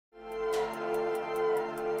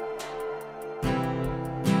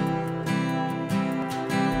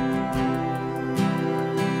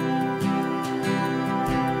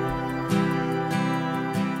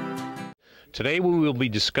Today we will be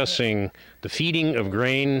discussing the feeding of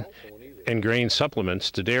grain and grain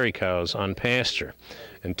supplements to dairy cows on pasture.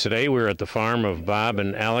 And today we're at the farm of Bob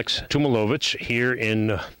and Alex Tumilovich here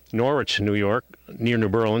in Norwich, New York, near New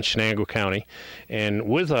Berlin, Chenango County. And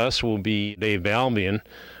with us will be Dave Balbion,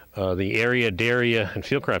 the area dairy and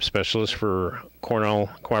field crop specialist for Cornell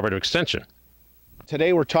Cooperative Extension.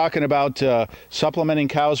 Today we're talking about supplementing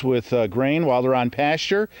cows with grain while they're on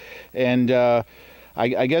pasture, and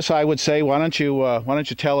I guess I would say, why don't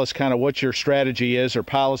you tell us kind of what your strategy is or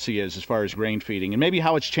policy is as far as grain feeding, and maybe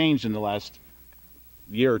how it's changed in the last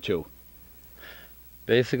year or two.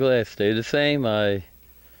 Basically, I stay the same. I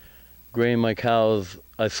grain my cows.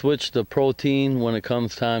 I switch the protein when it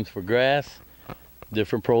comes times for grass,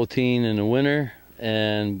 different protein in the winter,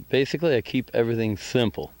 and basically I keep everything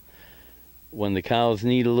simple. When the cows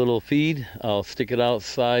need a little feed, I'll stick it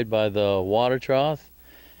outside by the water trough.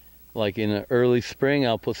 Like in the early spring,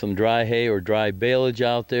 I'll put some dry hay or dry baleage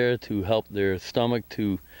out there to help their stomach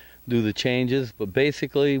to do the changes. But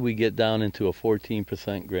basically, we get down into a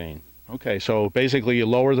 14% grain. Okay, so basically you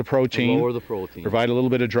lower the protein. Lower the protein. Provide a little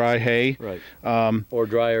bit of dry hay. Right. Or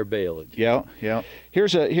drier baleage. Yeah, yeah.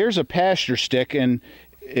 Here's a pasture stick, and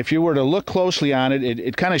if you were to look closely on it,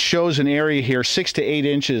 it kind of shows an area here 6 to 8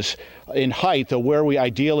 inches in height of where we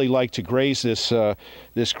ideally like to graze this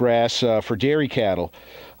grass for dairy cattle.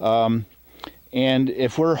 And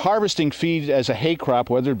if we're harvesting feed as a hay crop,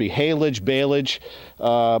 whether it be haylage, baleage,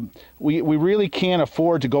 we really can't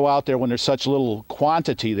afford to go out there when there's such little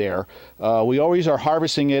quantity there. We always are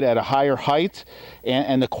harvesting it at a higher height,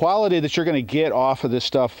 and the quality that you're going to get off of this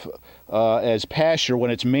stuff as pasture when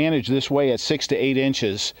it's managed this way at 6 to 8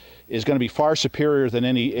 inches is going to be far superior than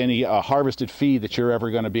any harvested feed that you're ever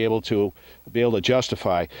going to be able to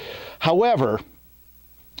justify. However,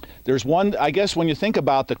 there's one, I guess when you think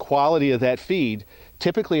about the quality of that feed,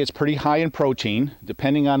 typically it's pretty high in protein,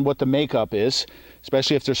 depending on what the makeup is,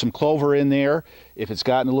 especially if there's some clover in there. If it's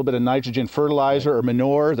gotten a little bit of nitrogen fertilizer or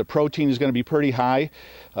manure, the protein is going to be pretty high.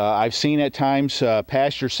 I've seen at times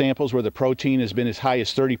pasture samples where the protein has been as high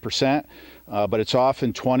as 30%, but it's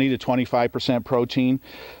often 20 to 25% protein.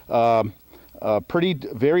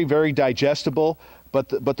 Very, very digestible.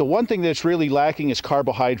 But the one thing that's really lacking is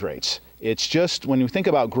carbohydrates. It's just, when you think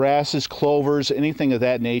about grasses, clovers, anything of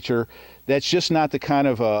that nature, that's just not the kind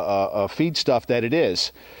of feed stuff that it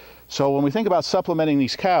is. So when we think about supplementing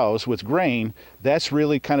these cows with grain, that's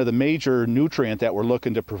really kind of the major nutrient that we're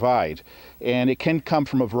looking to provide. And it can come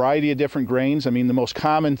from a variety of different grains. I mean, the most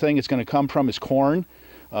common thing it's going to come from is corn,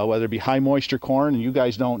 whether it be high moisture corn, and you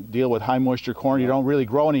guys don't deal with high moisture corn. You don't really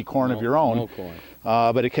grow any corn of your own. No corn.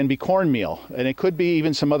 But it can be cornmeal, and it could be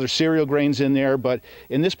even some other cereal grains in there. But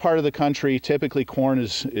in this part of the country, typically corn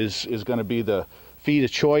is going to be the feed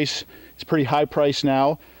of choice. It's pretty high price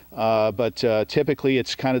now, but typically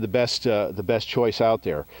it's kind of the best choice out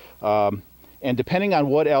there. And depending on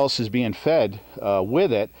what else is being fed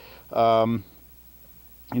with it,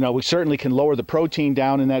 we certainly can lower the protein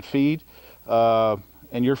down in that feed.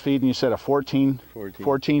 And you're feeding, you said, a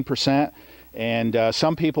 14%. And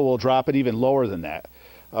some people will drop it even lower than that.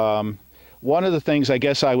 One of the things I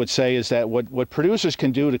guess I would say is that what producers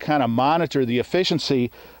can do to kind of monitor the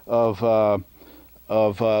efficiency of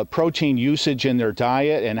protein usage in their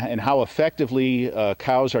diet and how effectively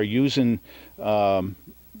cows are using,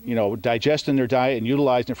 digesting their diet and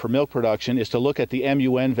utilizing it for milk production is to look at the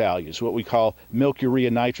MUN values, what we call milk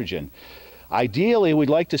urea nitrogen. Ideally, we'd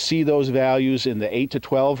like to see those values in the 8 to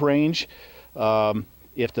 12 range.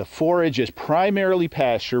 If the forage is primarily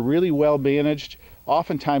pasture, really well managed,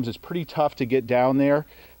 oftentimes it's pretty tough to get down there.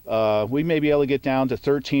 We may be able to get down to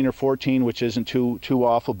 13 or 14, which isn't too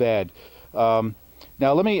awful bad. Now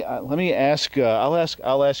let me ask. I'll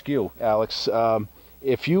ask you, Alex.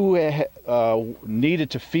 If you needed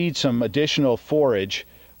to feed some additional forage,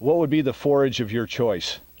 what would be the forage of your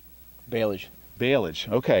choice? Baleage. Baleage.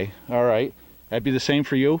 Okay. All right. That'd be the same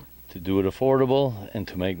for you? To do it affordable and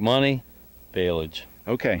to make money, baleage.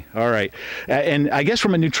 Okay, all right. And I guess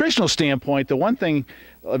from a nutritional standpoint, the one thing,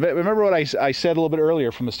 remember what I said a little bit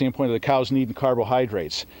earlier from the standpoint of the cows needing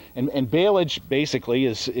carbohydrates. And baleage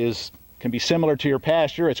basically can be similar to your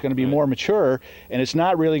pasture. It's going to be more mature, and it's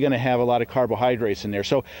not really going to have a lot of carbohydrates in there.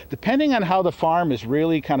 So depending on how the farm is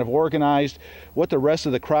really kind of organized, what the rest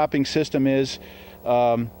of the cropping system is,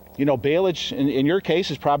 baleage in your case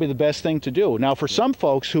is probably the best thing to do. Now for some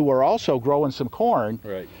folks who are also growing some corn,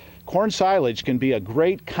 right, corn silage can be a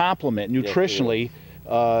great complement nutritionally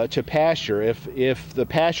to pasture if the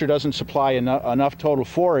pasture doesn't supply enough total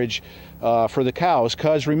forage for the cows,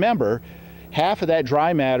 because remember, half of that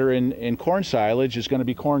dry matter in corn silage is going to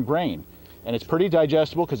be corn grain, and it's pretty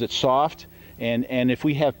digestible because it's soft And if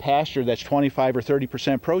we have pasture that's 25 or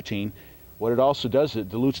 30% protein, what it also does, it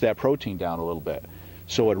dilutes that protein down a little bit.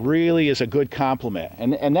 So it really is a good complement.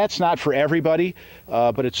 And that's not for everybody,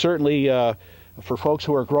 but it's certainly for folks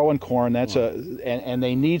who are growing corn, and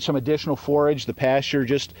they need some additional forage. The pasture,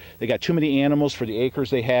 they got too many animals for the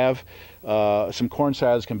acres they have. Some corn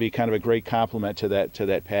silos can be kind of a great complement to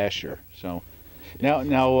that pasture. So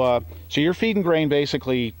now, so you're feeding grain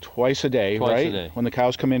basically twice a day, right? Twice a day. When the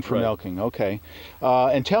cows come in for milking, okay.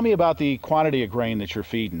 And tell me about the quantity of grain that you're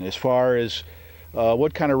feeding, as far as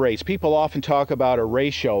what kind of rates. People often talk about a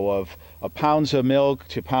ratio of pounds of milk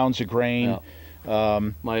to pounds of grain. Yeah.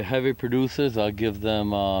 My heavy producers, I'll give them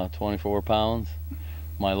 24 pounds.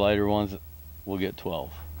 My lighter ones will get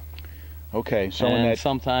 12. Okay, so and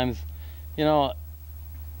sometimes, you know,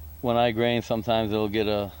 when I grain, sometimes they'll get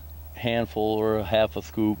a handful or a half a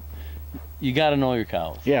scoop. You got to know your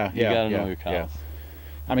cows. You got to know your cows. Yeah.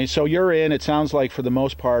 I mean, so you're it sounds like, for the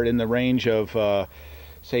most part, in the range of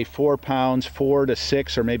say 4 pounds, 4 to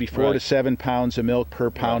 6, or maybe 4 to 7 pounds of milk per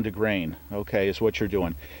pound of grain. Okay, is what you're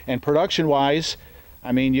doing. And production-wise,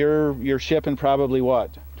 I mean, you're shipping probably what,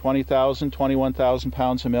 20,000, 21,000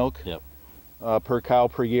 pounds of milk per cow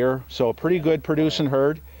per year. So a pretty good producing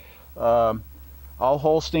herd. All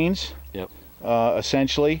Holsteins.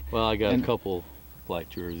 Essentially. Well, I got a couple black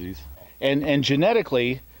jerseys. And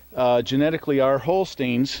genetically our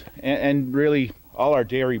Holsteins and really all our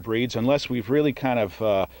dairy breeds, unless we've really kind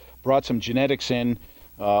of brought some genetics in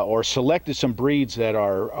or selected some breeds that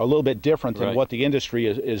are a little bit different than what the industry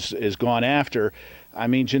is gone after. I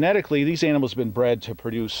mean, genetically, these animals have been bred to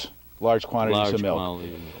produce large quantities of milk.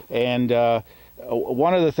 And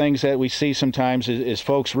one of the things that we see sometimes is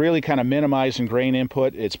folks really kind of minimizing grain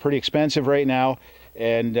input. It's pretty expensive right now,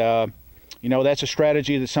 and you know, that's a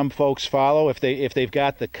strategy that some folks follow. If they've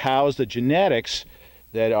got the cows, the genetics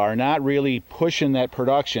that are not really pushing that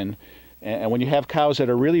production, and when you have cows that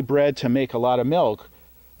are really bred to make a lot of milk,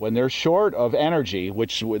 when they're short of energy,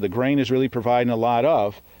 which the grain is really providing a lot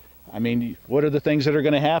of, I mean, what are the things that are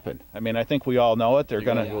going to happen? I mean, I think we all know it. They're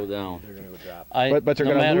going to go down. They're going to go drop. But they're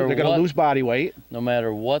going to lose body weight. No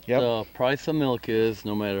matter what the price of milk is,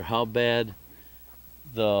 no matter how bad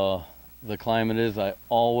the climate is, I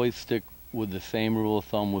always stick with the same rule of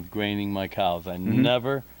thumb with graining my cows. I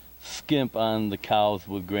never skimp on the cows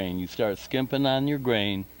with grain. You start skimping on your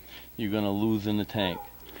grain, you're going to lose in the tank.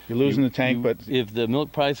 You're losing the tank, but if the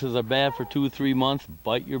milk prices are bad for 2 or 3 months,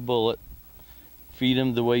 bite your bullet. Feed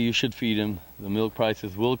them the way you should feed them. The milk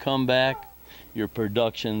prices will come back. Your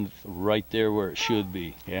production's right there where it should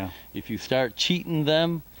be. Yeah. If you start cheating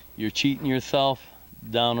them, you're cheating yourself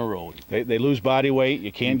down the road. They lose body weight.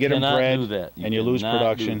 You can't get them bred, and you lose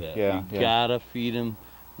production. You gotta feed them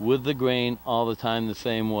with the grain all the time the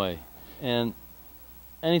same way. And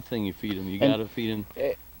anything you feed them, you gotta feed them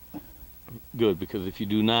good, because if you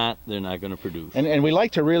do not, they're not going to produce. And we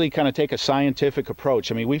like to really kind of take a scientific approach.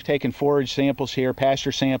 I mean, we've taken forage samples here,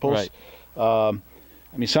 pasture samples.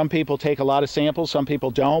 I mean, some people take a lot of samples, some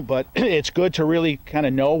people don't, but it's good to really kind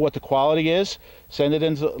of know what the quality is. Send it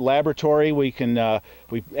into the laboratory. We can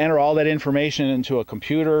we enter all that information into a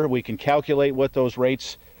computer. We can calculate what those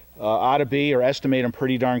rates ought to be, or estimate them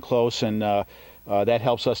pretty darn close, and that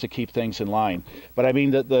helps us to keep things in line. But I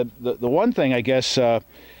mean, the one thing, I guess,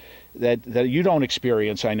 that you don't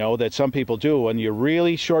experience, I know, that some people do, when you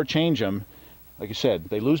really shortchange them, like you said,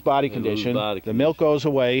 they lose body condition, the milk goes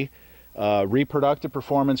away, reproductive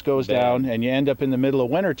performance goes down, and you end up in the middle of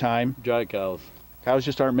winter time. Dry cows. Cows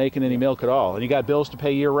just aren't making any milk at all, and you got bills to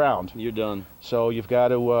pay year round. You're done. So you've got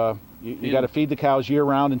to you got to feed the cows year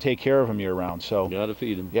round and take care of them year round. So you got to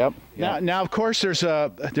feed them. Yep. Now of course there's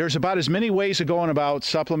about as many ways of going about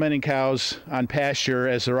supplementing cows on pasture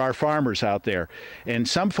as there are farmers out there, and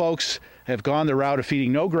some folks have gone the route of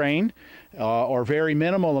feeding no grain. Or very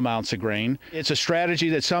minimal amounts of grain. It's a strategy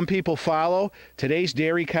that some people follow. Today's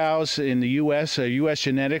dairy cows in the U.S., U.S.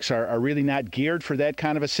 genetics are really not geared for that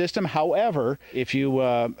kind of a system. However, if you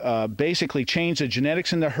basically change the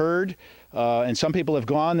genetics in the herd, and some people have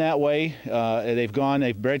gone that way,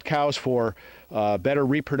 they've bred cows for better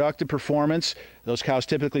reproductive performance. Those cows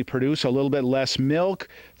typically produce a little bit less milk.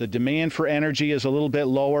 The demand for energy is a little bit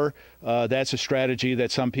lower. That's a strategy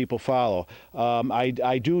that some people follow.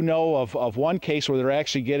 I do know of one case where they're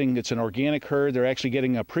actually getting, it's an organic herd, they're actually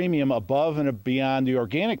getting a premium above and beyond the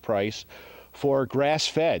organic price for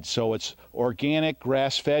grass-fed. So it's organic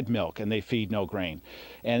grass-fed milk, and they feed no grain.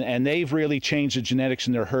 and they've really changed the genetics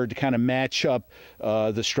in their herd to kind of match up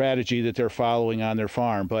the strategy that they're following on their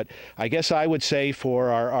farm. But I guess I would say for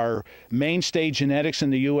our mainstay genetics in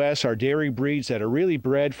the U.S., our dairy breeds that are really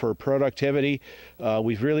bred for productivity,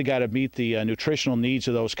 we've really got to meet the nutritional needs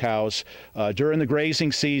of those cows during the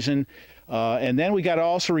grazing season. And then we got to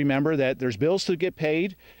also remember that there's bills to get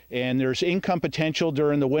paid, and there's income potential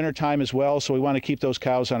during the wintertime as well. So we want to keep those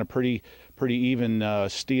cows on a pretty even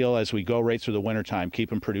steel as we go right through the wintertime, keep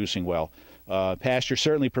them producing well. Pasture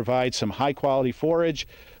certainly provides some high quality forage,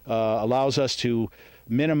 allows us to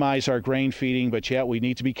minimize our grain feeding, but yet we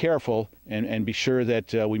need to be careful and be sure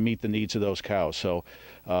that we meet the needs of those cows. So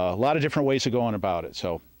a lot of different ways of going about it.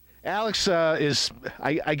 So Alex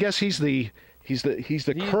I guess he's the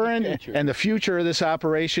current and the future of this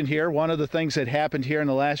operation here. One of the things that happened here in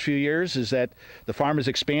the last few years is that the farm has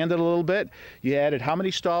expanded a little bit. You added how many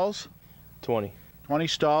stalls? 20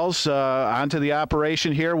 stalls onto the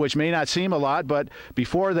operation here, which may not seem a lot, but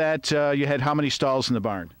before that you had how many stalls in the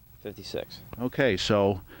barn? 56. Okay,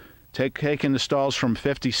 so taking the stalls from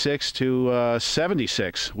 56 to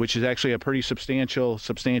 76, which is actually a pretty substantial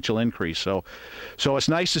increase. So it's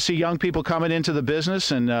nice to see young people coming into the business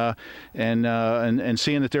and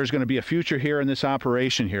seeing that there's going to be a future here in this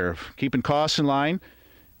operation here, keeping costs in line,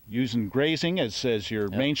 using grazing as your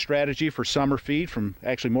main strategy for summer feed, from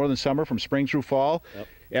actually more than summer, from spring through fall.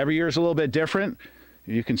 Every year is a little bit different.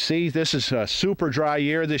 You can see this is a super dry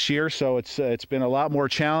year this year, so it's been a lot more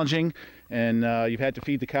challenging, and you've had to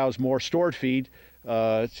feed the cows more stored feed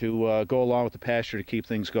to go along with the pasture to keep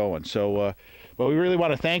things going. So, but we really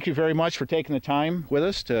want to thank you very much for taking the time with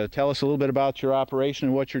us to tell us a little bit about your operation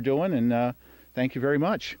and what you're doing, and thank you very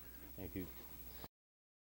much. Thank you.